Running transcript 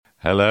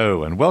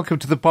Hello and welcome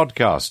to the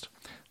podcast.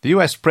 The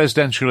US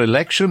presidential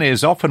election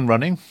is off and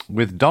running,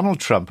 with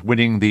Donald Trump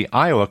winning the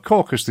Iowa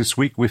caucus this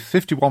week with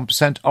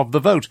 51% of the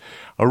vote,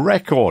 a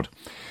record.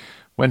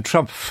 When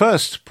Trump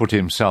first put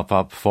himself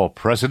up for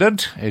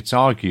president, it's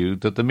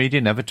argued that the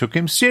media never took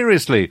him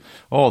seriously,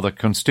 or the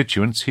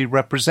constituents he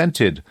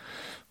represented.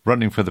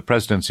 Running for the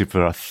presidency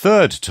for a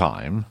third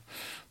time,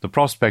 the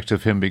prospect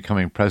of him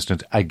becoming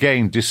president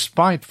again,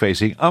 despite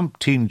facing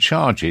umpteen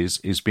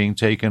charges, is being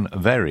taken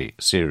very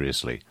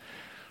seriously.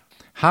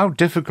 How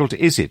difficult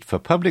is it for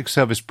public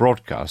service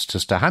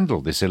broadcasters to handle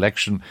this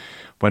election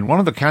when one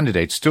of the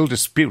candidates still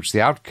disputes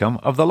the outcome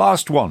of the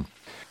last one?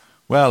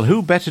 Well,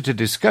 who better to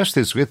discuss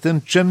this with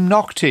than Jim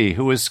Naughtie,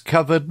 who has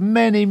covered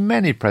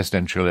many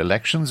presidential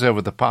elections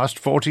over the past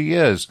 40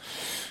 years.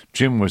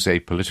 Jim was a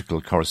political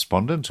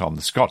correspondent on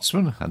The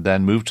Scotsman and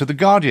then moved to The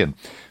Guardian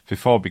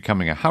before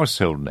becoming a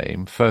household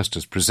name, first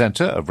as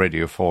presenter of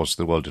Radio 4's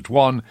The World at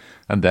One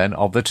and then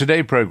of the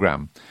Today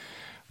programme,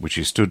 which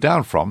he stood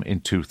down from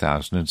in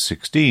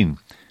 2016.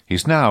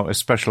 He's now a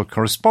special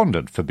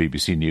correspondent for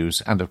BBC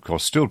News and, of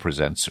course, still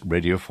presents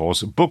Radio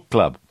 4's Book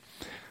Club.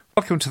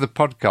 Welcome to the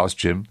podcast,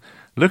 Jim.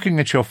 Looking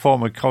at your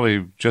former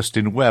colleague,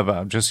 Justin Webb,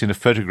 I've just seen a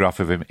photograph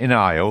of him in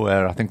Iowa,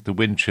 where I think the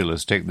wind chill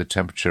has taken the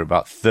temperature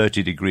about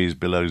 30 degrees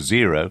below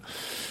zero.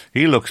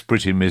 He looks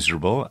pretty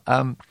miserable.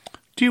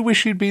 Do you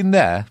wish you'd been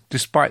there,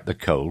 despite the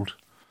cold?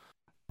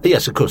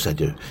 Yes, of course I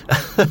do.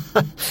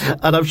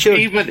 And I'm sure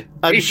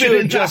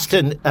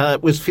Justin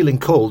was feeling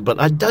cold, but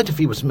I doubt if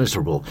he was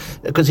miserable,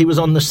 because he was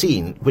on the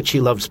scene, which he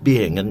loves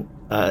being, and,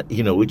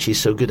 which he's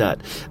so good at.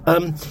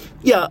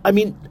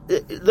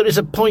 There is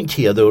a point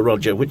here, though,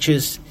 Roger, which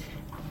is,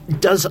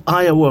 does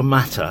Iowa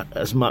matter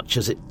as much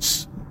as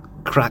it's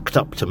cracked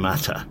up to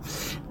matter?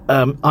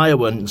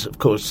 Iowans, of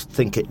course,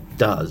 think it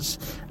does.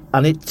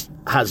 And it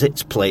has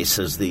its place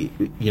as the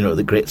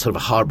great sort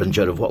of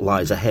harbinger of what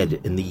lies ahead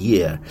in the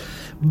year.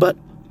 But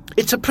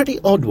it's a pretty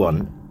odd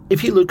one.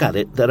 If you look at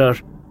it, there are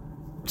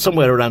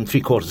somewhere around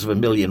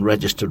 750,000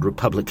 registered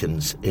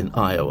Republicans in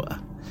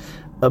Iowa.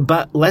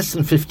 About less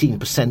than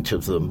 15%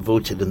 of them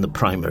voted in the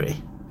primary.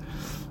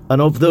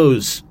 And of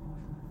those,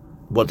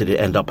 what did it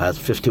end up as?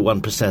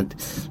 51%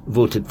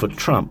 voted for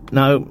Trump.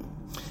 Now,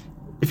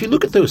 if you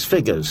look at those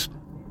figures,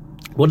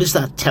 what does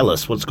that tell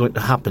us what's going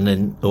to happen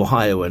in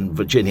Ohio and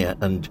Virginia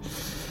and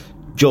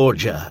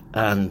Georgia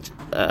and,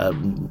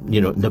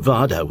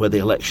 Nevada, where the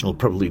election will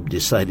probably be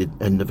decided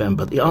in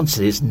November? The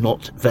answer is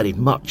not very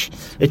much.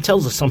 It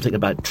tells us something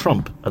about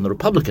Trump and the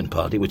Republican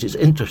Party, which is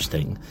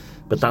interesting,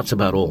 but that's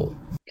about all.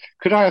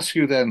 Could I ask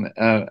you then,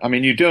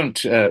 you don't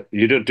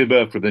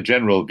demur from the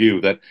general view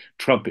that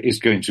Trump is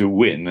going to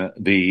win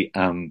the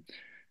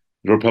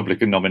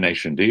Republican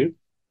nomination, do you?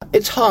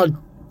 It's hard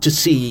to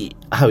see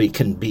how he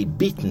can be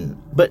beaten,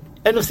 but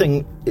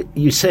anything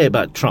you say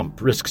about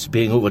Trump risks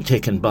being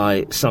overtaken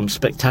by some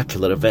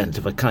spectacular event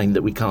of a kind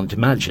that we can't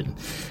imagine.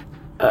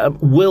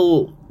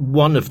 Will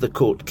one of the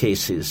court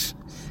cases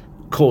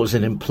cause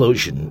an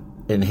implosion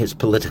in his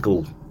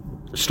political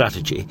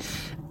strategy?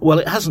 Well,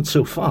 it hasn't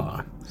so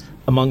far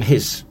among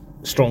his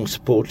strong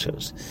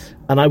supporters,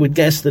 and I would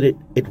guess that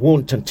it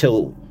won't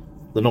until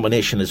the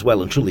nomination is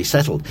well and truly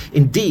settled.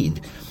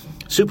 Indeed,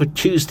 Super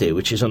Tuesday,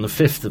 which is on the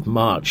 5th of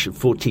March,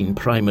 14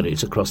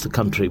 primaries across the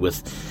country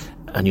with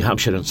New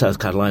Hampshire and South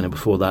Carolina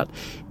before that,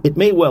 it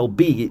may well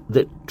be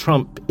that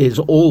Trump is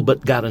all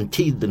but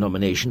guaranteed the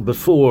nomination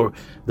before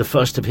the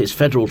first of his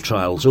federal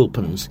trials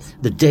opens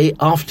the day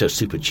after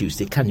Super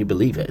Tuesday. Can you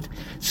believe it?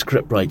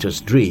 Scriptwriter's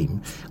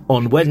dream.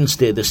 On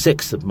Wednesday, the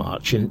 6th of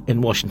March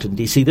in Washington,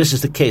 D.C. This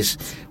is the case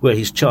where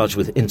he's charged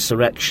with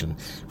insurrection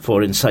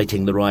for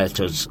inciting the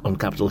rioters on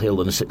Capitol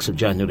Hill on the 6th of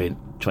January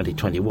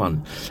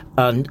 2021.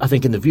 And I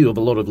think in the view of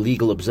a lot of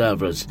legal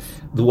observers,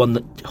 the one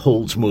that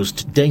holds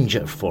most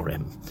danger for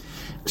him.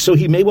 So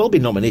he may well be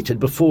nominated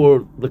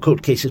before the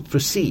court cases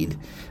proceed.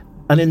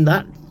 And in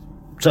that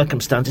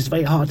circumstance, it's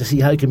very hard to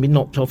see how he can be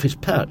knocked off his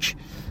perch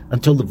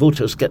until the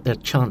voters get their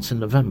chance in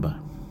November.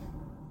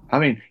 I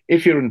mean,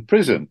 if you're in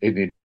prison in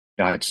the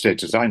United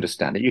States, as I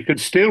understand it, you could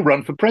still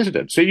run for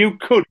president. So you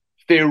could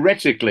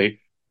theoretically,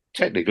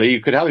 technically,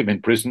 you could have him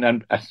in prison.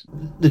 And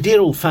the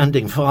dear old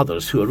founding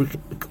fathers, who are,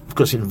 of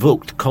course,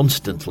 invoked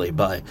constantly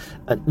by,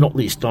 not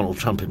least Donald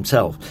Trump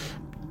himself,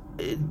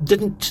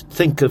 didn't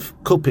think of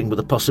coping with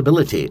the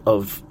possibility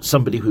of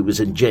somebody who was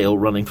in jail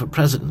running for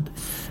president.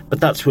 But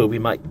that's where we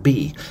might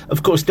be.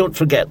 Of course, don't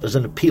forget there's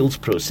an appeals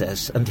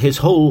process, and his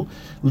whole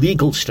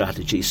legal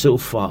strategy so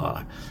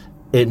far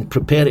in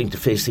preparing to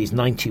face these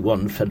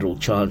 91 federal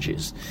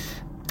charges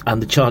and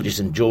the charges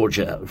in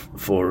Georgia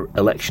for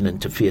election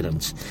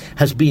interference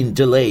has been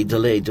delay,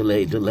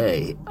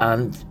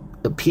 and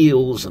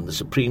appeals and the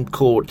Supreme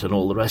Court and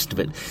all the rest of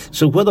it.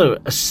 So whether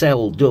a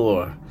cell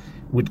door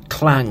would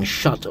clang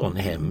shut on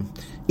him,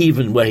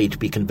 even were he to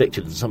be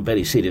convicted of some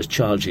very serious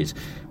charges,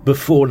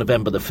 before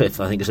November the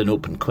 5th, I think is an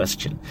open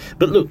question.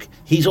 But look,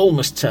 he's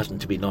almost certain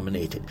to be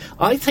nominated.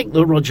 I think,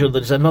 though, Roger,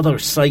 there's another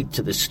side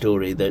to this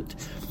story that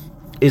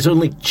is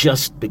only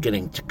just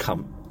beginning to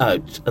come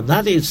out, and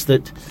that is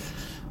that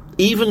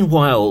even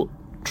while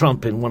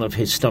Trump, in one of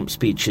his stump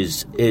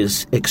speeches,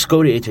 is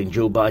excoriating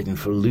Joe Biden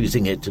for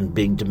losing it and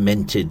being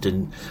demented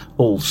and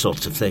all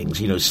sorts of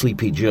things,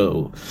 Sleepy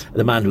Joe,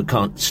 the man who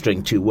can't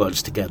string two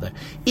words together.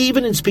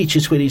 Even in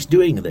speeches where he's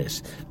doing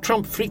this,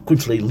 Trump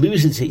frequently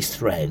loses his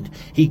thread.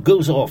 He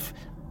goes off,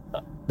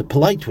 the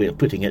polite way of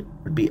putting it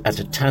would be at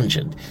a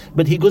tangent,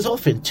 but he goes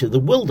off into the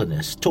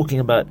wilderness, talking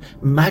about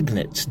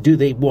magnets. Do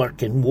they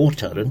work in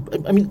water?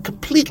 And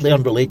completely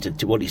unrelated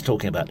to what he's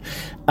talking about.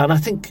 And I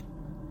think,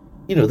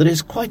 there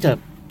is quite a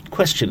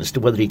question as to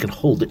whether he can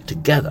hold it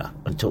together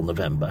until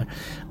November.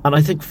 And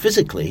I think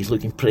physically he's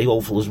looking pretty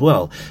awful as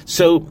well.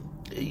 So,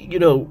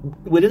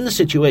 we're in the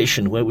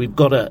situation where we've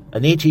got an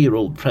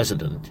 80-year-old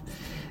president,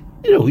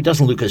 who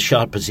doesn't look as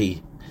sharp as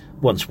he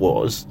once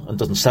was and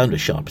doesn't sound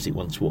as sharp as he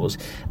once was,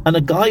 and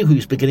a guy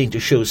who's beginning to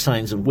show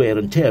signs of wear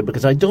and tear,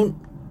 because I don't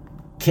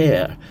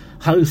care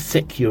how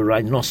thick your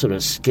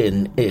rhinoceros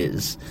skin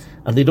is,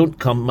 and they don't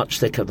come much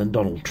thicker than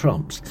Donald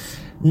Trump's.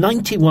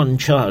 91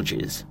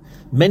 charges,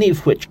 many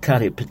of which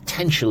carry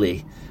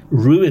potentially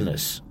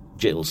ruinous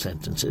jail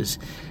sentences,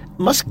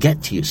 must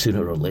get to you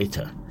sooner or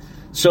later.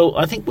 So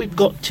I think we've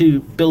got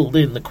to build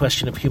in the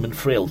question of human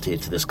frailty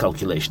to this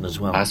calculation as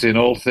well. As in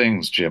all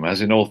things, Jim,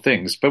 as in all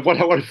things. But what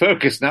I want to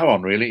focus now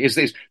on really is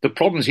the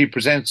problems he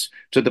presents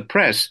to the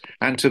press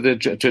and to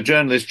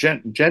journalists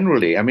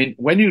generally. I mean,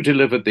 when you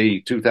delivered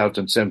the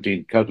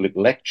 2017 Catholic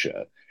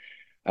lecture,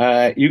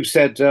 you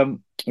said,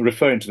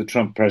 referring to the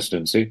Trump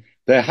presidency,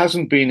 there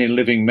hasn't been in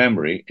living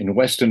memory in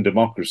Western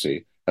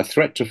democracy a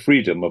threat to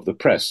freedom of the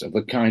press of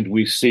the kind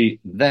we see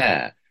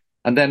there.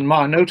 And then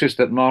I noticed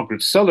that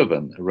Margaret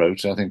Sullivan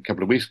wrote, I think a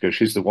couple of weeks ago,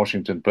 she's the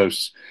Washington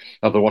Post,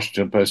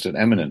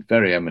 an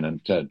very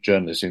eminent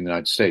journalist in the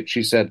United States.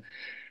 She said,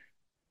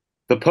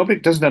 the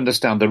public doesn't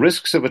understand the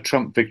risks of a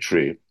Trump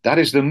victory. That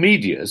is the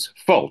media's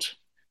fault.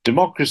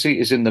 Democracy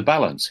is in the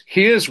balance.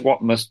 Here's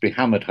what must be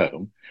hammered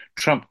home.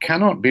 Trump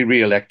cannot be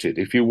re-elected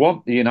if you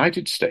want the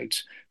United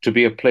States to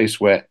be a place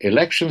where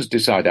elections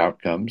decide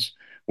outcomes,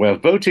 where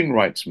voting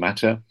rights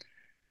matter,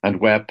 and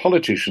where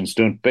politicians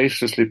don't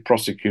baselessly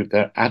prosecute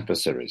their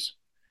adversaries.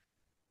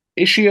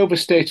 Is she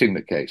overstating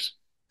the case?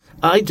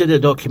 I did a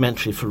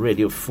documentary for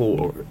Radio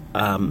 4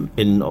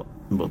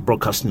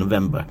 broadcast in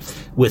November,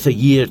 with a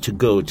year to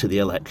go to the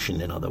election,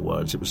 in other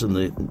words. It was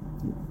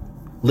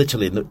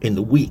literally in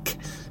the week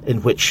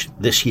in which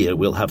this year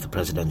we'll have the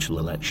presidential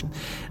election.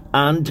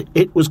 And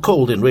it was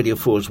called, in Radio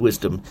 4's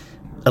wisdom,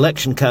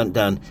 Election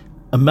Countdown,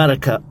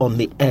 America on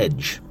the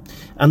Edge.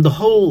 And the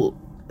whole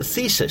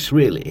thesis,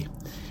 really,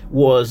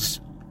 was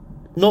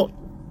not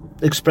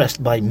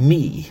expressed by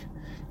me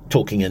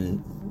talking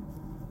in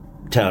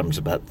terms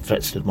about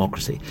threats to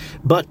democracy,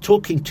 but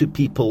talking to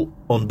people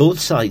on both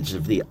sides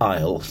of the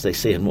aisle, as they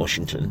say in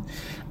Washington.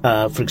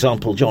 For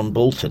example, John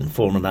Bolton,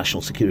 former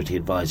national security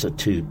advisor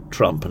to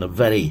Trump and a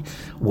very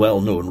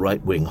well-known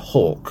right-wing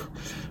hawk,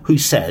 who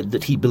said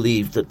that he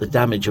believed that the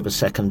damage of a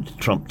second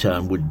Trump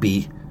term would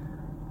be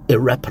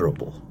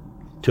irreparable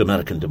to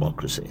American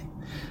democracy.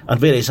 And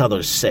various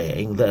others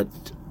saying that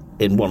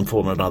in one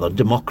form or another,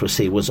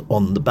 democracy was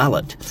on the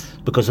ballot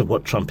because of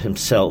what Trump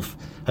himself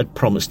had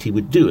promised he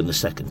would do in the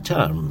second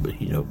term,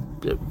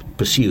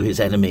 pursue his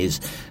enemies,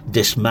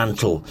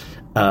 dismantle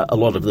a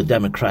lot of the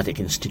democratic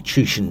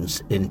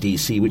institutions in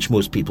D.C., which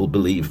most people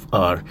believe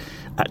are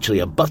actually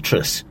a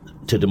buttress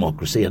to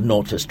democracy and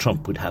not, as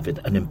Trump would have it,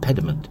 an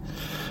impediment.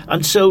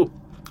 And so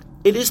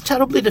it is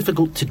terribly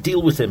difficult to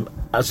deal with him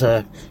as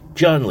a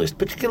journalist,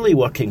 particularly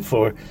working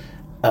for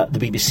the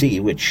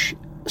BBC, which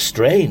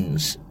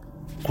strains,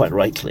 quite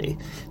rightly,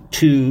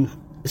 to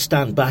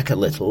stand back a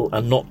little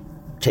and not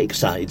take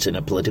sides in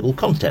a political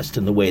contest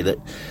in the way that,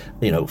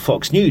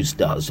 Fox News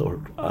does,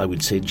 or I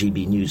would say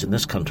GB News in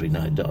this country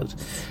now does.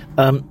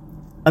 And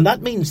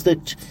that means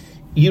that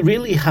you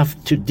really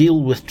have to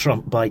deal with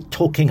Trump by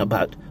talking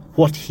about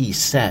what he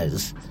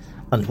says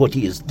and what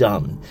he has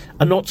done,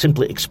 and not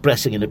simply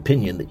expressing an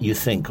opinion that you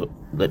think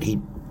that he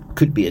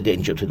could be a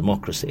danger to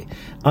democracy.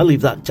 I leave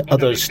that to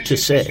others to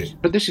say.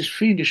 But this is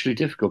fiendishly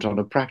difficult on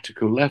a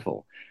practical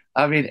level.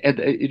 I mean,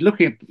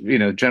 looking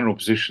at, general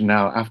position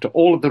now, after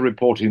all of the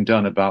reporting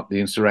done about the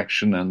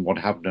insurrection and what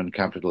happened on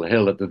Capitol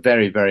Hill at the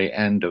very, very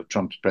end of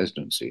Trump's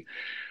presidency,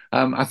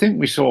 I think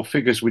we saw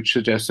figures which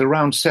suggest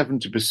around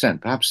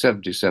 70%, perhaps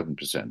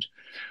 77%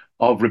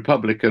 of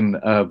Republican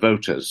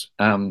voters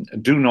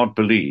do not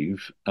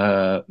believe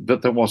that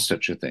there was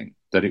such a thing,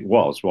 that it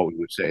was what we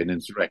would say an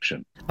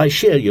insurrection. I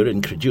share your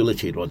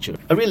incredulity, Roger.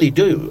 I really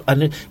do.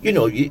 And,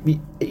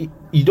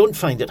 you don't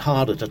find it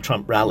hard at a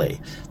Trump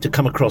rally to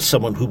come across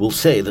someone who will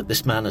say that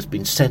this man has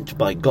been sent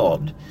by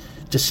God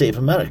to save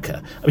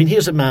America. I mean,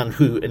 here's a man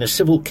who, in a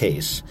civil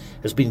case,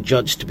 has been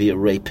judged to be a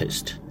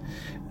rapist,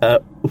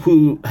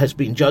 who has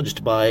been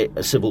judged by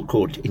a civil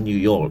court in New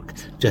York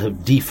to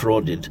have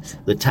defrauded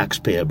the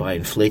taxpayer by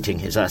inflating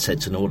his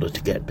assets in order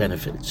to get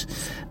benefits,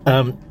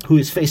 who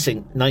is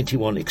facing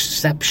 91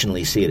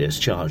 exceptionally serious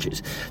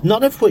charges,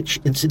 none of which,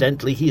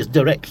 incidentally, he has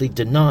directly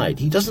denied.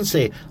 He doesn't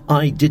say,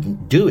 I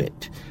didn't do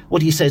it.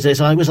 What he says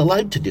is, I was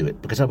allowed to do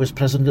it because I was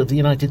President of the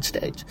United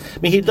States. I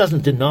mean, he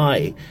doesn't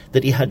deny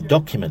that he had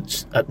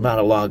documents at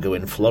Mar-a-Lago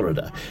in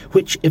Florida,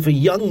 which if a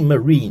young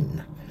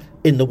Marine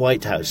in the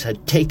White House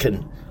had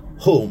taken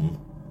home,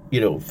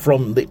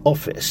 from the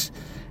office,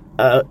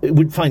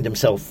 would find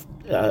himself,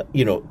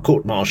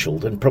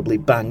 court-martialed and probably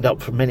banged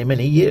up for many,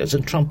 many years.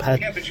 And Trump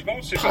had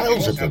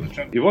piles of them.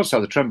 You've also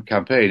had the Trump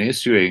campaign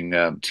issuing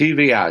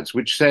TV ads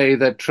which say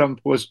that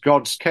Trump was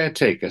God's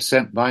caretaker,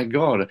 sent by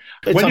God.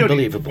 It's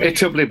unbelievable.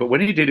 It's unbelievable.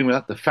 When you're dealing with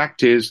that, the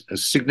fact is a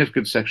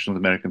significant section of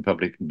the American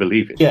public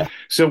believe it. Yeah.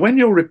 So when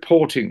you're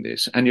reporting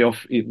this and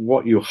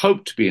what you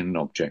hope to be in an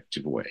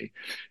objective way,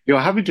 you're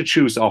having to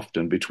choose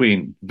often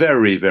between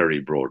very, very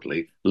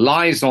broadly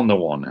lies on the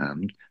one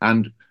hand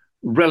and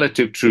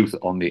relative truth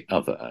on the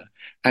other.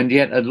 And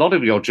yet a lot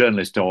of your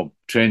journalists or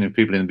training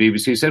people in the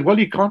BBC said, well,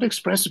 you can't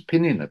express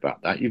opinion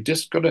about that. You've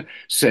just got to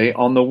say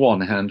on the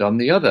one hand, on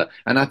the other.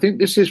 And I think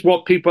this is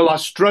what people are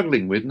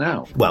struggling with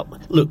now. Well,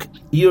 look,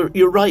 you're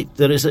right.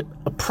 There is a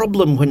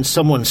problem when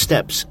someone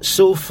steps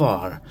so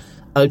far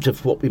out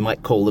of what we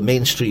might call the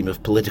mainstream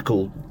of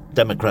political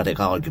democratic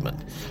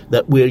argument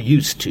that we're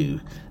used to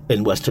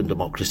in Western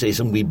democracies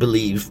and we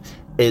believe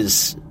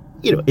is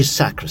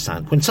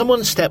sacrosanct. When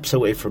someone steps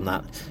away from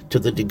that to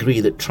the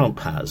degree that Trump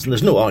has, and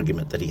there's no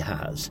argument that he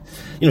has,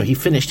 he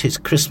finished his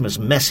Christmas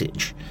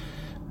message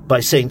by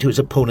saying to his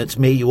opponents,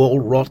 may you all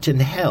rot in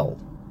hell.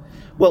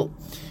 Well,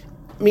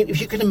 I mean,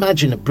 if you can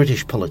imagine a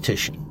British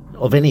politician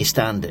of any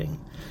standing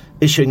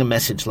issuing a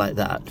message like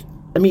that,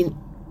 I mean,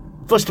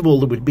 first of all,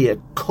 there would be a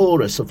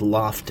chorus of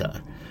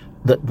laughter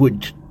that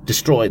would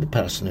destroy the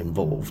person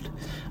involved.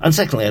 And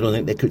secondly, I don't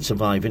think they could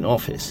survive in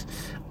office.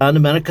 And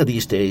America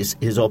these days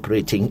is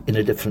operating in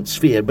a different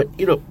sphere. But,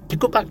 to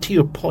go back to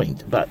your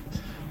point about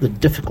the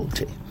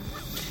difficulty,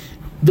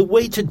 the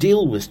way to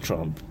deal with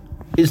Trump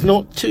is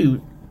not to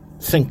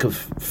think of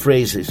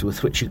phrases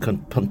with which you can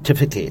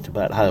pontificate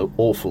about how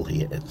awful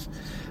he is.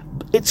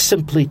 It's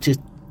simply to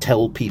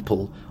tell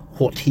people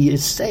what he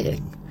is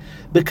saying.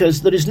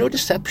 Because there is no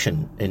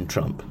deception in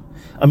Trump.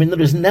 I mean, there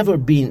has never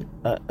been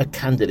a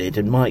candidate,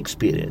 in my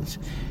experience,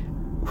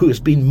 who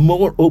has been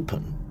more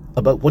open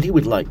about what he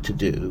would like to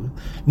do,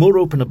 more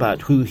open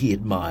about who he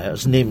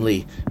admires,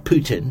 namely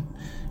Putin,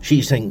 Xi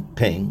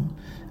Jinping,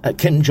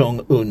 Kim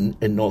Jong-un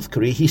in North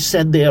Korea. He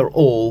said they are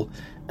all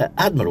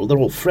admirable. They're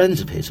all friends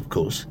of his, of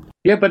course.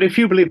 Yeah, but if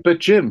you believe,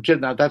 Jim,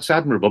 that's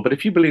admirable. But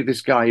if you believe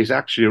this guy is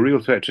actually a real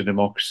threat to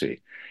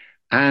democracy,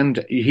 and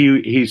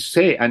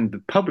and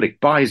the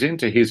public buys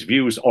into his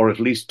views or at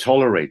least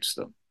tolerates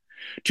them,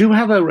 do you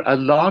have a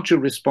larger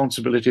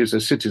responsibility as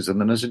a citizen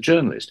than as a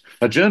journalist?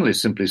 A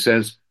journalist simply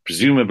says,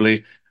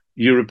 presumably,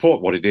 you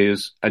report what it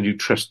is and you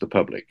trust the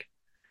public.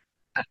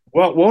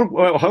 Well,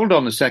 hold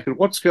on a second.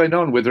 What's going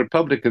on with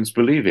Republicans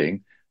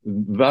believing,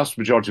 the vast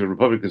majority of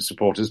Republican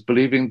supporters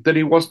believing that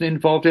he wasn't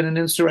involved in an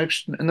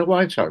insurrection in the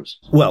White House?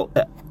 Well,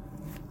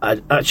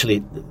 I'd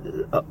actually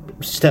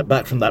step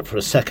back from that for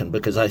a second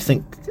because I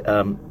think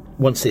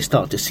once they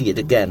start to see it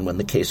again when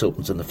the case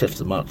opens on the 5th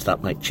of March,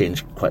 that might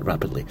change quite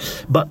rapidly.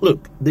 But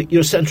look,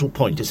 your central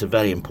point is a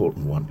very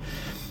important one.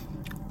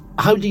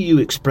 How do you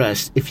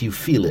express, if you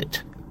feel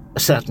it, a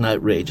certain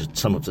outrage at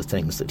some of the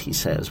things that he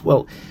says?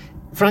 Well,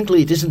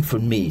 frankly, it isn't for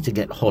me to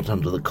get hot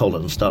under the collar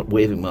and start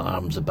waving my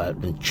arms about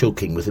and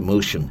choking with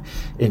emotion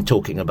in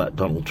talking about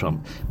Donald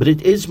Trump. But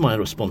it is my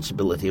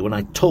responsibility when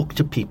I talk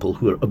to people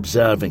who are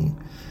observing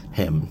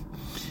him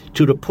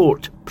to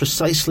report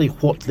precisely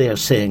what they are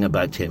saying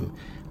about him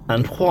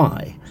and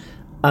why.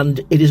 And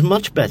it is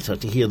much better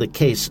to hear the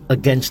case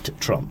against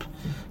Trump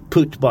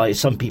put by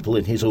some people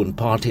in his own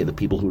party, the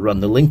people who run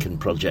the Lincoln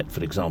Project,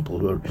 for example,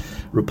 who are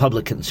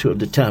Republicans who are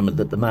determined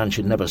that the man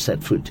should never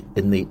set foot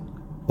in the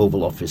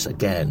Oval Office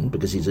again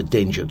because he's a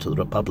danger to the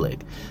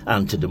Republic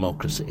and to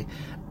democracy.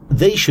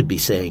 They should be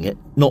saying it,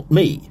 not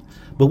me.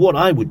 But what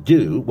I would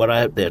do, were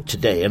I out there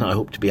today, and I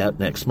hope to be out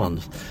next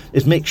month,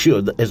 is make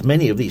sure that as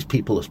many of these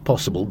people as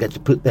possible get to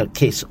put their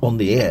case on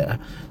the air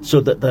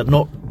so that they're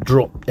not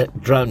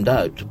drowned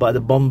out by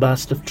the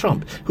bombast of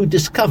Trump, who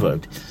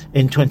discovered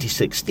in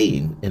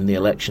 2016, in the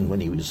election when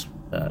he was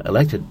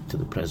elected to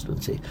the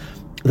presidency,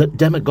 that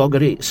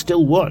demagoguery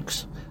still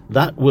works.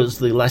 That was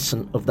the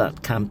lesson of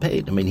that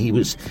campaign. I mean, he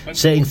was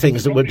saying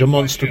things that were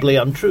demonstrably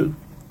untrue.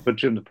 But,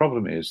 Jim, the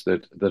problem is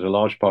that a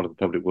large part of the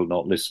public will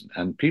not listen.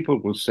 And people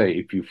will say,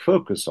 if you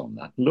focus on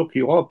that, look,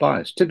 you are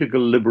biased.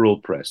 Typical liberal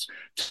press,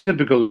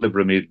 typical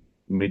liberal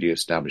media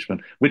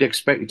establishment. We'd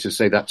expect you to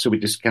say that, so we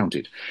discount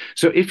it.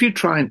 So if you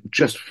try and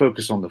just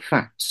focus on the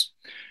facts,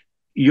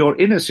 you're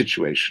in a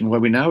situation where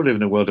we now live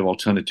in a world of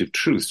alternative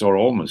truths, or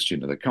almost,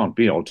 there can't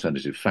be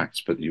alternative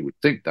facts, but you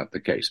would think that the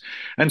case.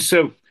 And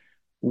so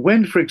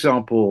When, for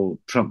example,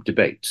 Trump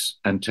debates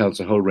and tells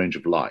a whole range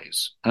of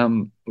lies,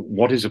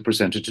 what is a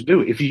presenter to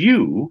do? If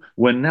you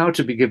were now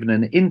to be given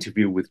an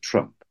interview with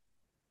Trump,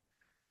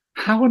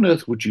 how on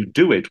earth would you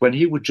do it when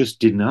he would just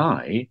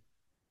deny,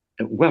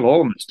 well,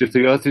 almost if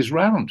the earth is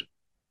round?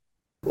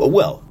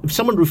 Well, if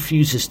someone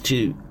refuses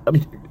to... I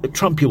mean,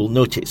 Trump, you will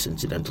notice,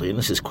 incidentally, and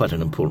this is quite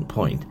an important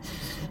point,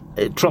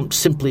 Trump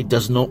simply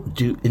does not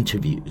do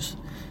interviews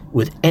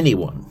with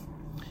anyone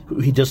who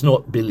he does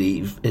not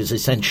believe is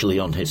essentially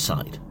on his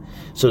side.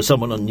 So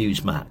someone on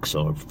Newsmax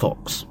or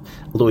Fox,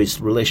 although his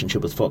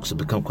relationship with Fox has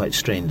become quite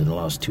strained in the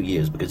last 2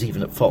 years, because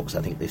even at Fox,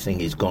 I think they think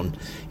he's gone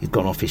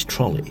off his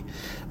trolley.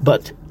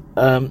 But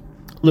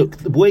look,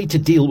 the way to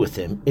deal with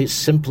him is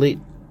simply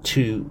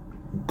to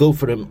go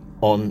for him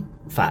on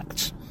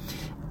facts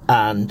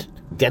and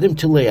get him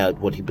to lay out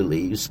what he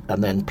believes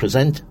and then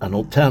present an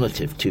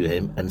alternative to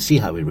him and see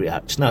how he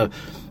reacts. Now,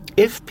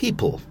 if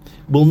people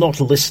will not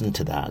listen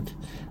to that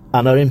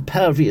and are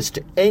impervious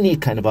to any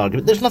kind of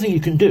argument, there's nothing you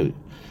can do.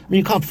 I mean,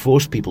 you can't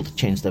force people to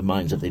change their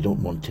minds if they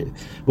don't want to.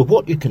 But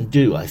what you can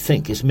do, I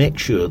think, is make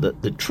sure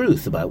that the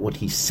truth about what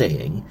he's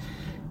saying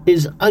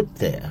is out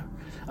there.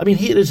 I mean,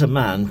 here is a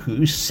man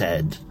who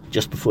said,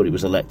 just before he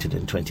was elected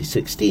in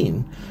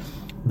 2016,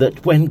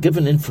 that when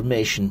given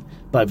information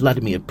by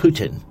Vladimir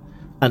Putin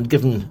and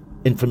given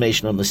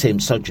information on the same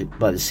subject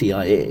by the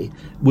CIA,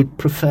 would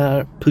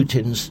prefer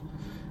Putin's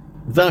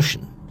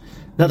version.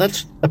 Now,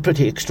 that's a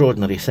pretty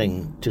extraordinary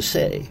thing to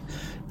say.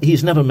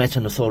 He's never met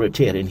an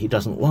authoritarian he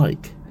doesn't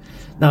like.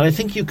 Now, I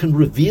think you can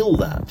reveal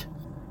that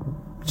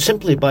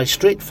simply by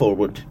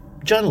straightforward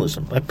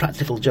journalism, by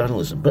practical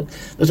journalism. But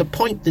there's a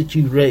point that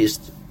you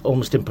raised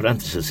almost in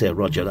parenthesis here,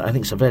 Roger, that I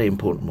think is a very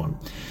important one.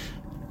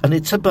 And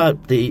it's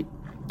about the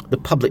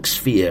public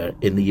sphere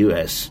in the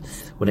US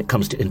when it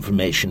comes to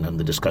information and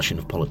the discussion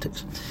of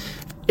politics.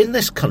 In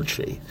this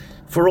country,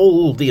 for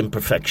all the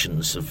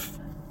imperfections of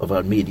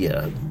our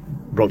media,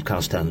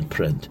 broadcast and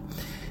print,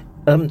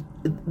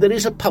 there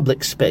is a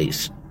public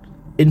space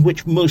in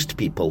which most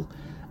people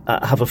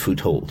have a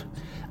foothold.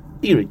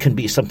 It can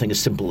be something as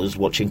simple as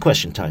watching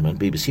Question Time on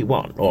BBC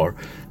One, or,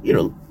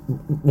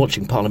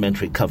 watching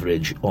parliamentary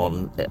coverage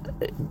on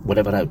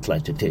whatever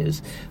outlet it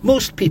is.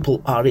 Most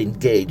people are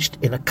engaged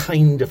in a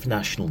kind of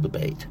national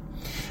debate.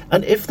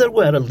 And if there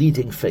were a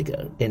leading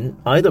figure in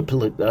either of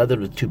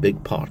the two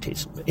big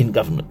parties, in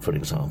government, for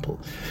example,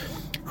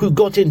 who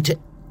got into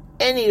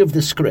any of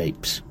the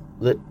scrapes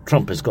that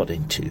Trump has got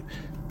into,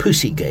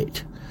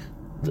 Pussygate,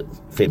 the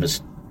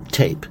famous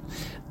tape,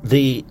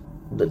 the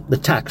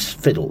tax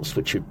fiddles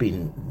which have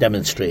been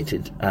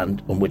demonstrated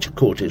and on which a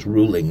court is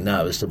ruling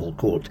now, a civil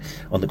court,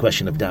 on the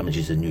question of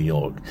damages in New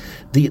York,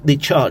 the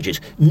charges,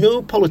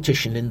 no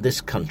politician in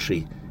this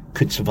country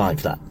could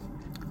survive that.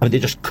 I mean, they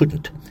just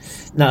couldn't.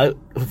 Now,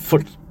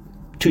 for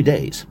 2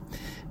 days.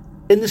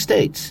 In the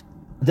States,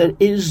 there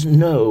is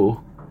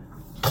no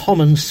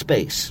common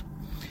space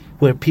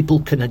where people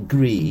can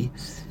agree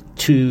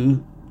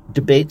to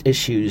debate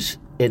issues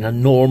in a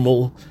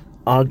normal,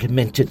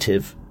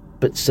 argumentative,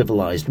 but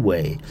civilized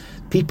way.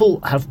 People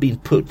have been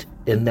put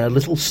in their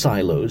little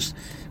silos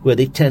where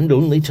they tend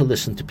only to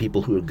listen to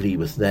people who agree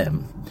with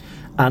them.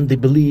 And they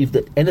believe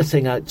that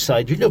anything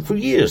outside, for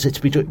years it's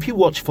been, if you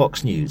watch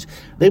Fox News,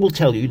 they will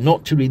tell you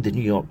not to read the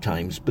New York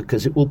Times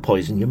because it will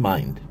poison your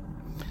mind.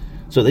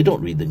 So they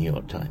don't read the New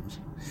York Times.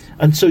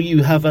 And so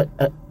you have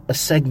a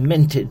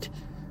segmented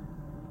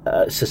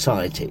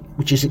society,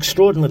 which is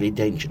extraordinarily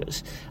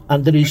dangerous.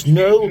 And there is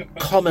no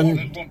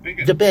common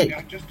debate.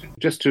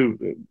 Just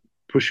to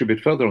push a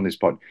bit further on this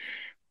point,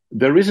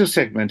 there is a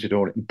segmented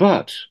audience,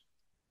 but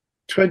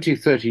 20,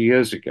 30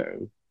 years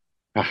ago,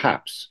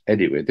 perhaps,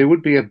 anyway, there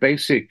would be a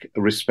basic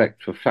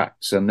respect for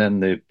facts, and then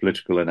the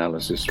political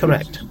analysis,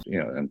 correct,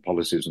 and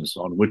policies and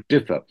so on would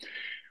differ.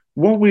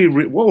 What we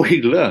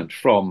learned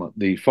from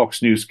the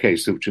Fox News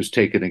case, which was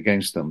taken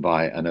against them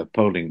by an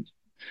opinion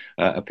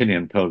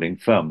polling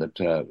firm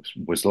that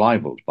was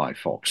libelled by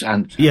Fox,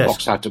 and yes,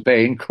 Fox had to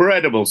pay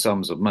incredible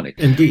sums of money.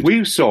 Indeed,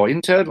 we saw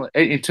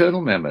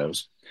internal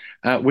memos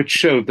which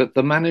showed that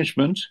the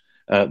management,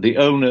 the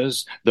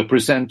owners, the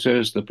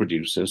presenters, the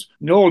producers,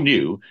 all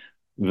knew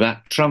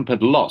that Trump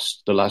had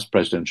lost the last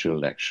presidential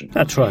election.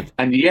 That's right.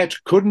 And yet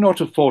could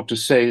not afford to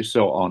say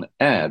so on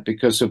air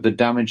because of the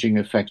damaging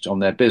effect on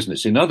their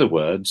business. In other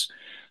words,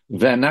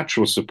 their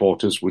natural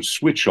supporters would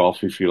switch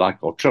off, if you like,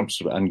 or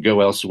Trump's, and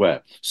go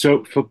elsewhere.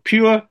 So for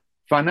pure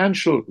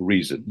financial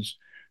reasons,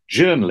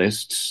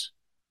 journalists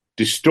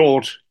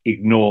distort,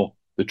 ignore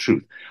the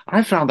truth.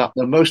 I found that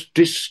the most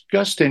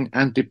disgusting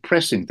and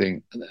depressing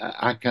thing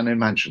I can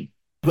imagine.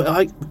 Well,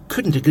 I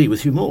couldn't agree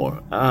with you more.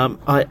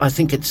 I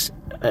think it's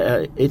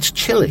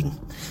chilling,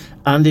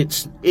 and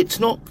it's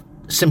not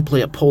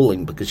simply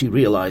appalling because you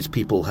realise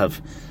people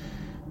have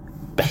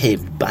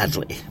behaved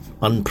badly,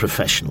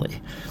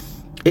 unprofessionally.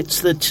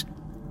 It's that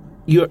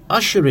you're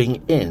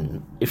ushering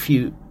in, if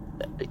you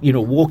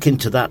walk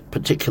into that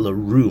particular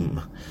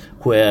room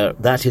where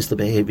that is the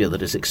behaviour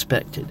that is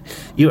expected,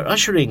 you're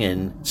ushering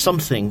in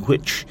something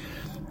which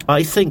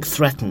I think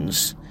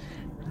threatens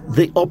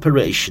the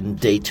operation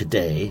day to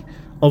day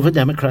of a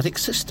democratic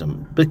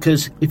system.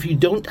 Because if you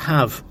don't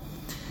have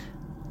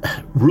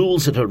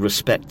rules that are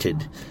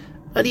respected,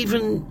 and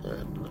even,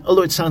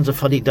 although it sounds a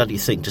fuddy-duddy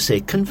thing to say,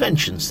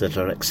 conventions that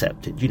are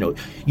accepted,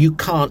 you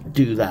can't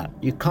do that.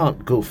 You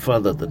can't go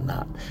further than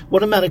that.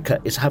 What America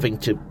is having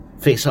to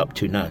face up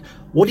to now,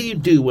 what do you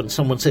do when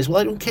someone says,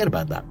 well, I don't care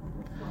about that.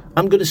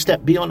 I'm going to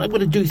step beyond. I'm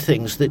going to do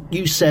things that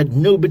you said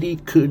nobody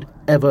could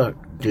ever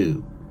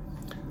do.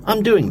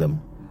 I'm doing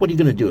them. What are you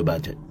going to do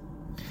about it?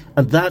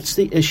 And that's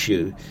the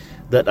issue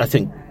that I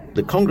think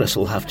the Congress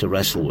will have to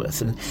wrestle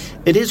with. And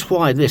it is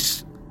why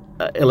this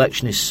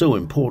election is so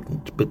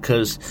important,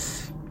 because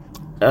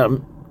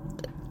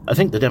I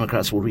think the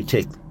Democrats will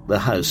retake the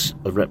House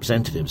of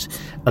Representatives,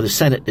 and the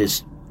Senate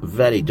is a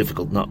very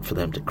difficult nut for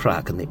them to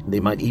crack, and they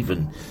might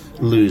even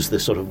lose the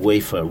sort of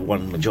wafer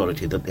one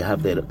majority that they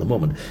have there at the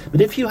moment.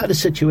 But if you had a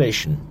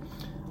situation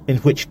in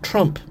which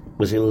Trump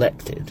was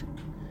elected,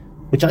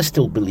 which I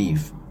still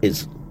believe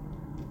is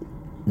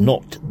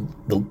not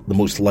the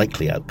most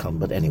likely outcome,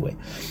 but anyway,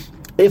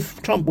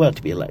 if Trump were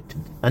to be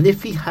elected, and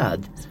if he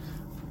had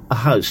a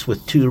House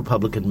with 2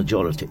 Republican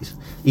majorities,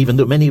 even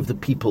though many of the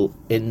people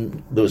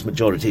in those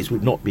majorities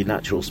would not be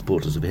natural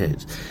supporters of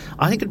his,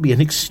 I think it'd be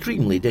an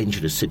extremely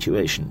dangerous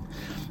situation.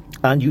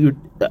 And you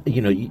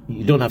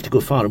don't have to go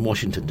far in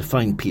Washington to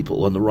find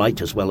people on the right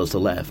as well as the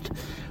left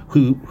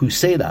who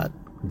say that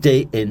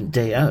day in,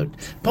 day out.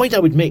 The point I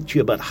would make to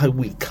you about how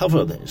we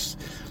cover this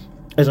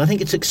is I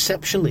think it's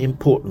exceptionally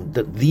important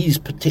that these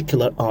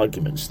particular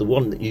arguments, the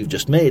one that you've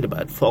just made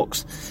about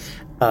Fox,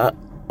 are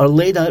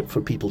laid out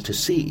for people to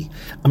see.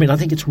 I mean, I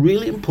think it's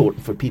really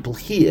important for people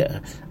here,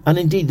 and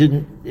indeed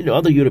in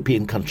other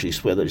European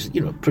countries where there's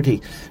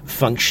pretty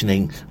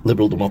functioning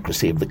liberal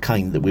democracy of the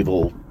kind that we've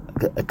all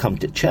come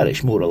to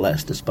cherish, more or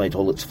less, despite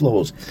all its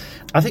flaws.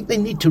 I think they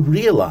need to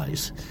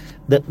realise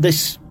that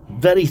this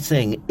very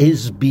thing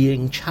is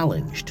being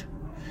challenged.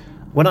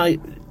 When I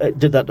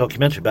did that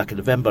documentary back in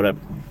November, a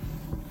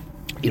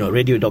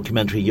radio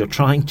documentary, you're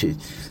trying to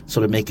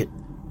sort of make it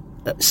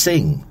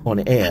sing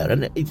on air,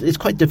 and it's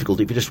quite difficult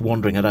if you're just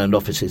wandering around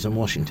offices in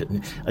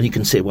Washington and you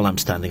can say, well, I'm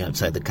standing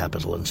outside the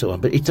Capitol and so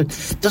on, but it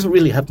doesn't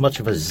really have much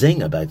of a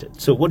zing about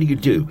it. So what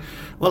do?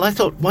 Well, I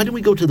thought, why don't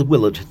we go to the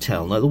Willard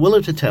Hotel? Now, the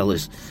Willard Hotel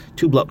is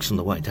 2 blocks from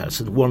the White House.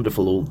 It's a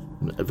wonderful old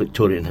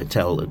Victorian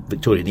hotel, a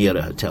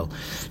Victorian-era hotel,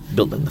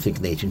 built, I think,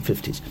 in the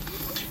 1850s.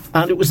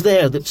 And it was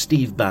there that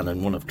Steve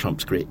Bannon, one of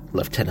Trump's great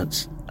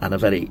lieutenants, and a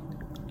very,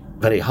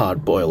 very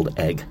hard-boiled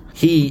egg,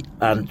 he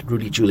and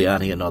Rudy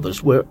Giuliani and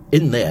others were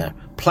in there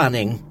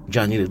planning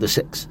January the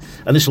 6th.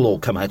 And this will all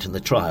come out in the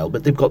trial,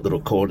 but they've got the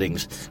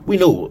recordings. We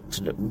know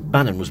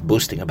Bannon was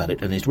boasting about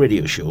it in his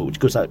radio show, which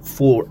goes out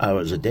 4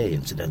 hours a day,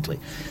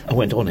 incidentally. I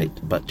went on it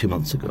about 2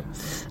 months ago.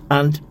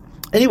 And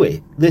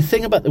anyway, the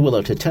thing about the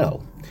Willard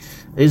Hotel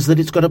is that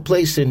it's got a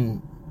place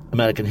in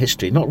American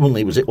history. Not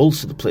only was it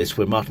also the place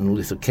where Martin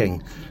Luther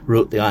King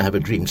wrote the I Have a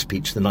Dream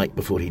speech the night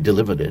before he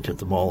delivered it at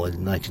the Mall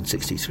in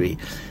 1963,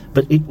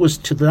 but it was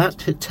to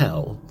that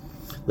hotel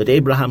that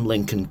Abraham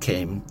Lincoln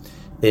came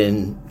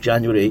in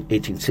January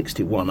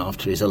 1861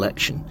 after his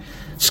election,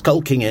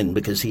 skulking in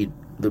because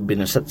there'd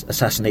been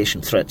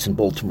assassination threats in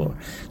Baltimore.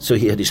 So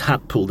he had his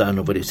hat pulled down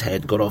over his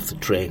head, got off the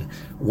train,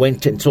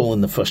 went into, it's all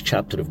in the first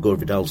chapter of Gore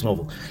Vidal's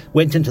novel,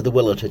 went into the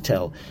Willard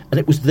Hotel, and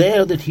it was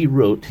there that he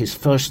wrote his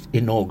first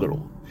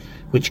inaugural,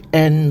 which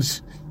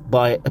ends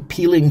by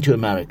appealing to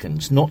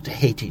Americans not to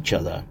hate each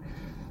other,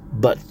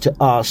 but to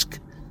ask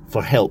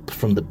for help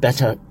from the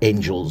better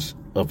angels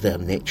of their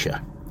nature.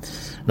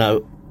 Now,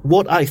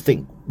 what I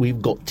think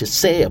we've got to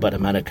say about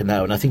America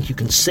now, and I think you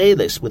can say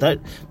this without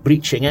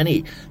breaching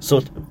any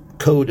sort of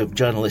code of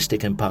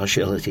journalistic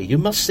impartiality, you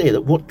must say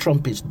that what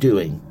Trump is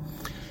doing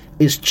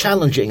is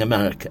challenging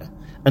America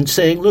and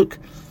saying, look,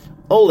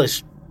 all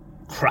this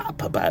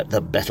crap about the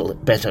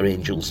better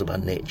angels of our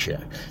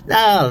nature.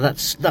 No,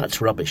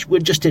 that's rubbish. We're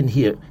just in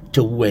here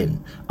to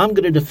win. I'm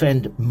going to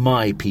defend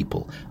my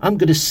people. I'm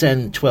going to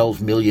send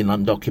 12 million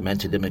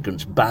undocumented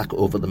immigrants back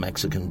over the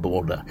Mexican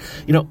border.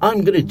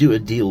 I'm going to do a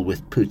deal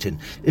with Putin.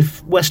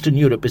 If Western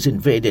Europe is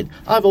invaded,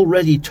 I've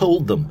already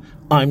told them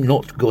I'm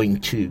not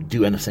going to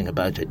do anything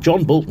about it.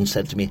 John Bolton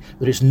said to me,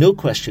 there is no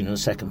question in a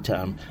second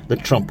term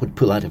that Trump would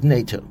pull out of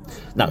NATO.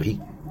 Now,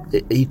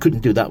 he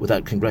couldn't do that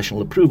without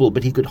congressional approval,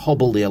 but he could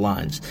hobble the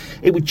alliance.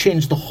 It would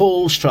change the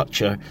whole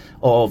structure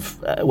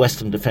of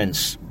Western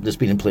defence that's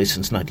been in place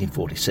since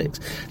 1946.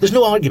 There's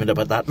no argument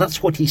about that.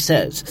 That's what he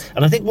says.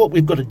 And I think what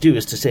we've got to do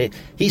is to say,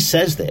 he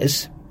says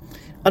this,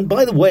 and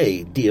by the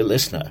way, dear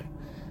listener,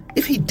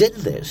 if he did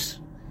this,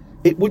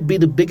 it would be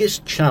the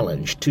biggest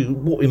challenge to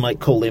what we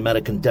might call the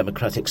American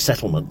democratic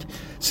settlement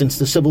since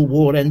the Civil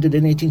War ended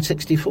in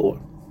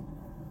 1864.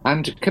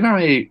 And can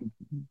I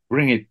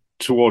bring it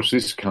towards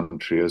this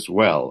country as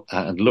well,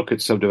 and look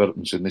at some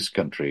developments in this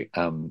country.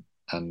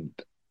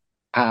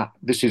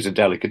 This is a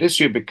delicate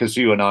issue because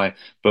you and I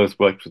both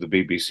worked for the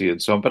BBC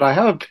and so on, but I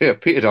have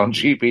appeared on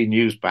GB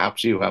News,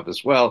 perhaps you have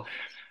as well,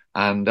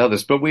 and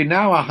others. But we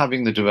now are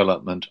having the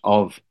development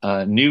of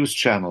news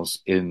channels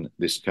in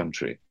this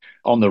country.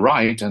 on the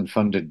right and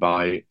funded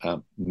by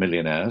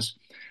millionaires,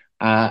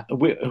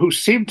 who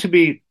seem to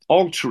be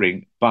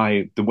altering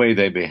by the way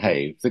they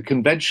behave the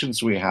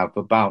conventions we have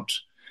about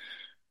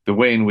the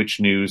way in which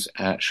news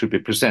should be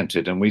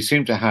presented. And we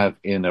seem to have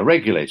in a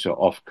regulator,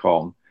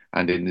 Ofcom,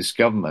 and in this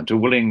government, a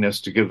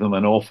willingness to give them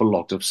an awful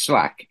lot of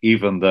slack,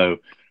 even though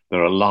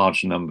there are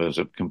large numbers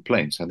of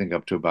complaints. I think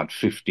up to about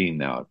 15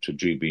 now to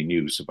GB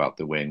News about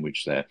the way in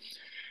which they're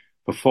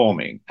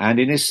performing. And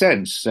in a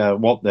sense,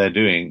 what they're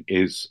doing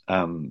is,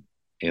 in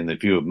the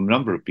view of a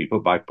number of people,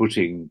 by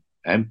putting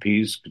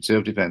MPs,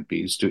 Conservative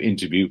MPs, to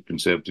interview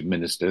Conservative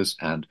ministers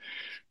and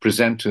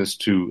presenters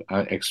to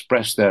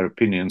express their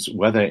opinions,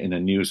 whether in a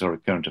news or a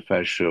current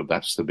affairs show.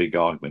 That's the big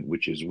argument,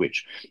 which is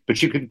which.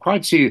 But you can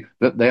quite see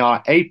that they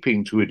are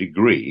aping to a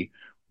degree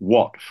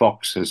what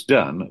Fox has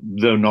done,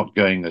 though not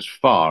going as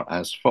far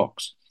as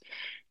Fox.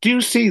 Do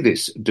you see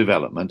this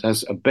development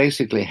as a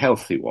basically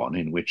healthy one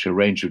in which a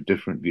range of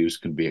different views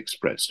can be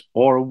expressed,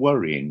 or a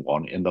worrying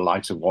one in the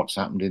light of what's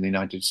happened in the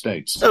United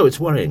States? Oh, it's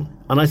worrying.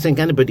 And I think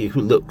anybody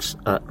who looks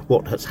at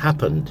what has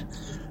happened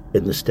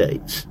in the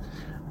States,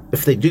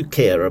 if they do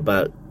care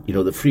about,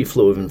 the free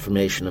flow of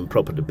information and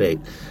proper debate,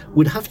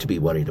 would have to be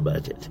worried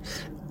about it.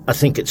 I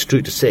think it's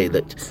true to say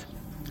that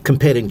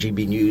comparing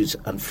GB News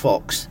and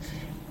Fox,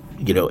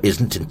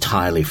 isn't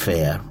entirely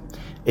fair.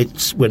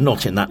 We're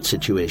not in that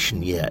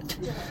situation yet.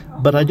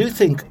 But I do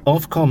think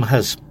Ofcom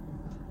has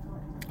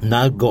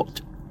now got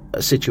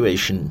a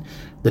situation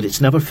that it's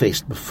never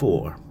faced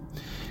before,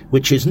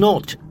 which is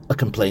not a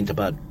complaint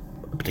about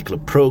a particular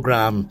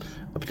programme,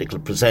 a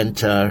particular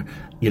presenter,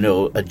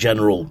 a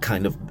general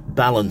kind of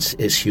balance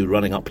issue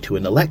running up to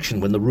an election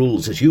when the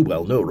rules, as you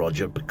well know,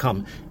 Roger,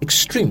 become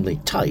extremely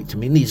tight. I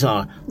mean, these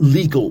are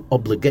legal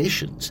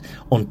obligations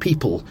on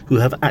people who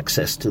have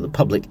access to the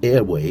public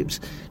airwaves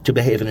to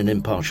behave in an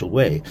impartial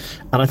way.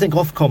 And I think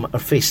Ofcom are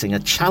facing a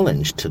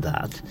challenge to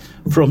that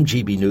from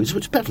GB News,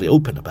 which is perfectly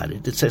open about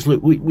it. It says,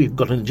 look, we've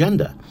got an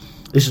agenda.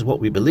 This is what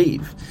we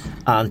believe.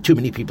 And too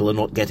many people are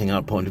not getting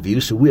our point of view,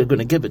 so we're going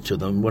to give it to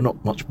them. We're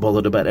not much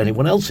bothered about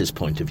anyone else's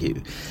point of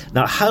view.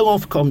 Now, how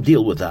Ofcom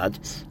deal with that,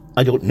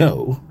 I don't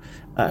know.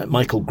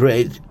 Michael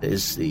Grade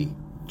is the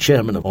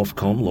chairman of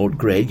Ofcom, Lord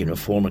Grade,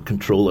 former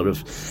controller of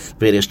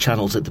various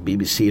channels at the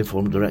BBC, a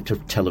former director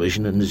of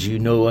television, and as you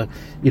know,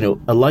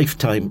 a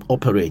lifetime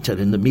operator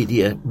in the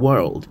media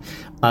world.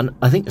 And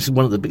I think this is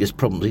one of the biggest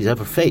problems he's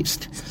ever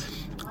faced.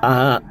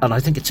 And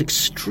I think it's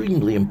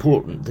extremely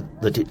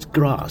important that it's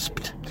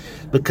grasped,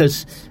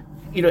 because,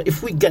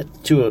 if we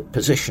get to a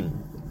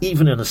position,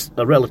 even in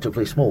a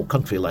relatively small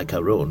country like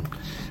our own,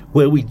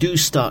 where we do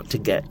start to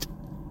get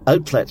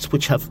outlets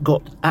which have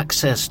got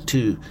access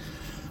to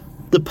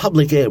the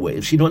public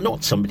airwaves,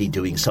 not somebody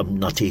doing some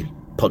nutty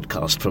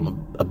podcast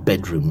from a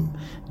bedroom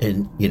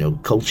in,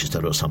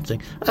 Colchester or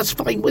something. That's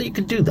fine. Well, you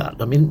can do that.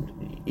 I mean,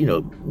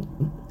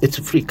 it's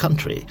a free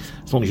country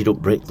as long as you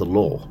don't break the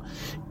law.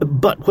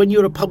 But when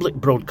you're a public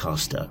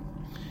broadcaster,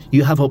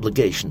 you have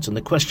obligations. And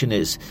the question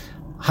is,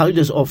 how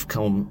does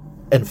Ofcom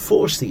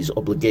enforce these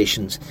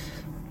obligations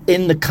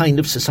in the kind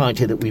of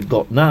society that we've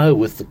got now,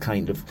 with the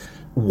kind of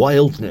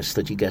wildness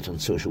that you get on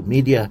social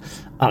media?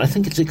 And I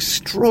think it's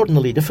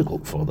extraordinarily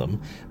difficult for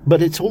them,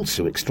 but it's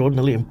also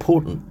extraordinarily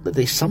important that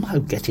they somehow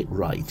get it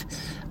right,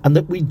 and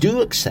that we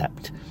do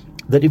accept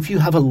that if you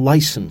have a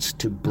license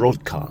to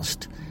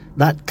broadcast,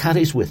 that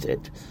carries with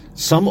it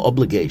some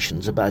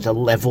obligations about a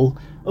level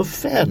of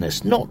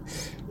fairness, not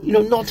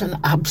an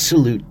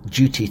absolute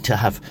duty to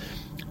have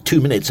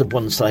 2 minutes of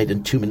one side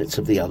and 2 minutes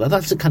of the other.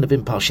 That's the kind of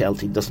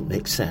impartiality that doesn't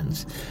make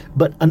sense,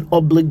 but an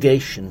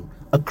obligation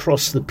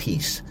across the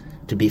piece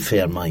to be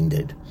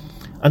fair-minded.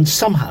 And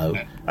somehow,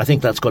 I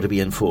think that's got to be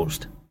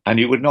enforced. And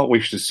you would not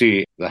wish to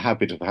see the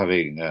habit of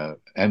having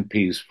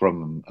MPs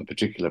from a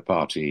particular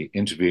party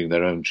interviewing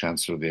their own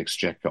Chancellor of the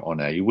Exchequer on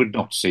air. You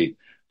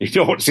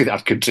don't want to see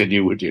that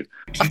continue, would you?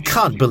 I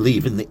can't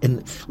believe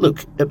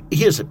look,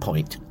 here's a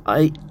point.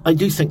 I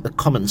do think the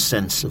common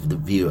sense of the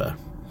viewer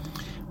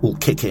will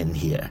kick in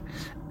here.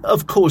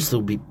 Of course,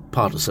 there'll be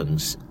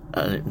partisans,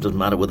 and it doesn't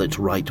matter whether it's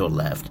right or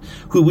left,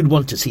 who would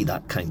want to see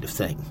that kind of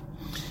thing.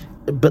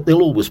 But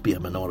there'll always be a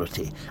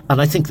minority.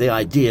 And I think the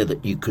idea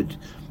that you could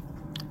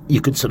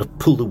sort of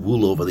pull the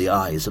wool over the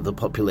eyes of the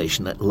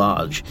population at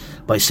large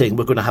by saying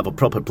we're going to have a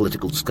proper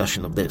political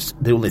discussion of this.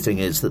 The only thing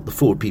is that the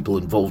 4 people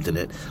involved in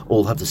it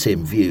all have the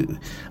same view.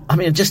 I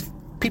mean,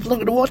 people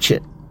aren't going to watch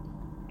it.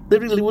 They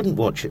really wouldn't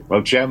watch it.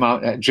 Well, Jim,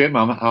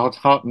 I'm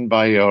heartened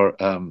by your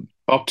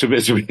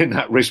optimism in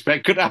that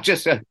respect. Could I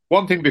just say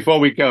one thing before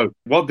we go?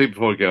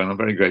 And I'm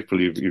very grateful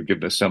you've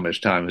given us so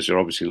much time, as you're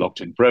obviously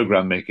locked in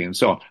programme making and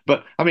so on.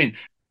 But, I mean,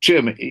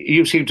 Jim,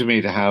 you seem to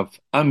me to have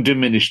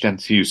undiminished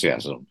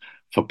enthusiasm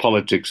for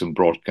politics and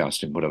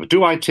broadcasting, whatever.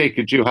 Do I take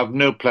it you have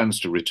no plans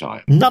to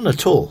retire? None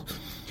at all.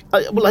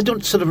 I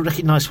don't sort of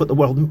recognise what the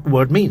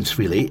word means,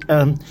 really.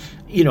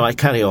 I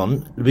carry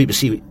on. The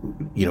BBC,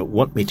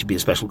 want me to be a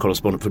special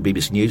correspondent for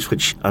BBC News,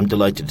 which I'm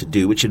delighted to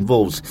do, which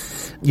involves,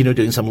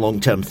 doing some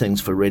long-term things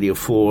for Radio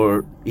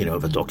 4,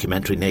 of a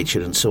documentary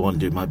nature and so on,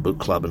 doing my book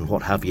club and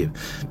what have you,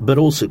 but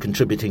also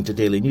contributing to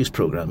daily news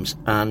programmes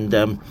and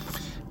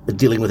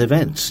dealing with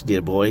events,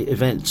 dear boy,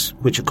 events,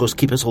 which of course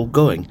keep us all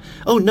going.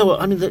 Oh, no,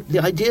 I mean, the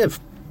idea of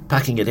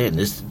packing it in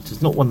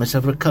is not one that's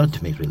ever occurred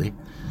to me, really.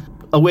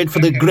 I'll wait for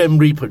the Grim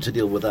Reaper to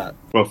deal with that.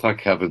 Well,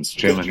 thank heavens,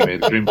 Jim. Anyway,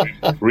 the Grim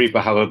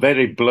Reaper have a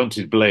very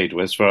blunted blade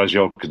as far as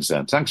you're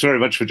concerned. Thanks very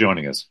much for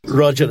joining us.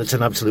 Roger, it's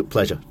an absolute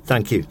pleasure.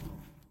 Thank you.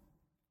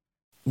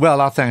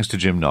 Well, our thanks to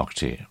Jim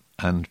Naughtie.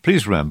 And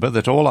please remember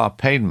that all our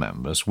paid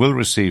members will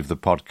receive the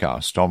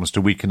podcast almost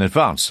a week in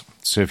advance.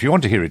 So if you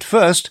want to hear it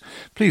first,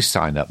 please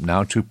sign up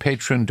now to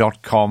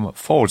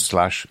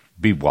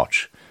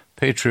patreon.com/BWatch.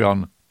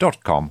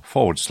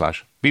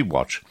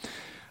 Patreon.com/BWatch.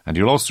 And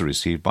you'll also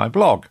receive my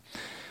blog.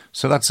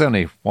 So that's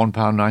only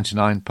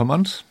 £1.99 per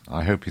month.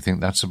 I hope you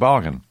think that's a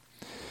bargain.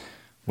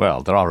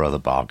 Well, there are other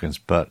bargains,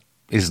 but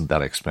isn't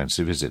that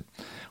expensive, is it?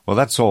 Well,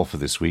 that's all for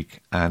this week.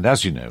 And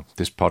as you know,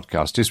 this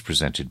podcast is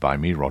presented by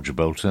me, Roger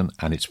Bolton,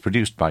 and it's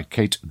produced by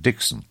Kate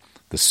Dixon.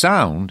 The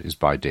sound is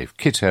by Dave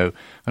Kitto,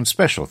 and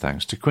special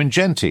thanks to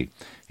Quingenti.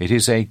 It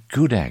is a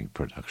Good Egg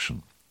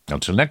production.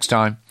 Until next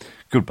time,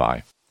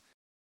 goodbye.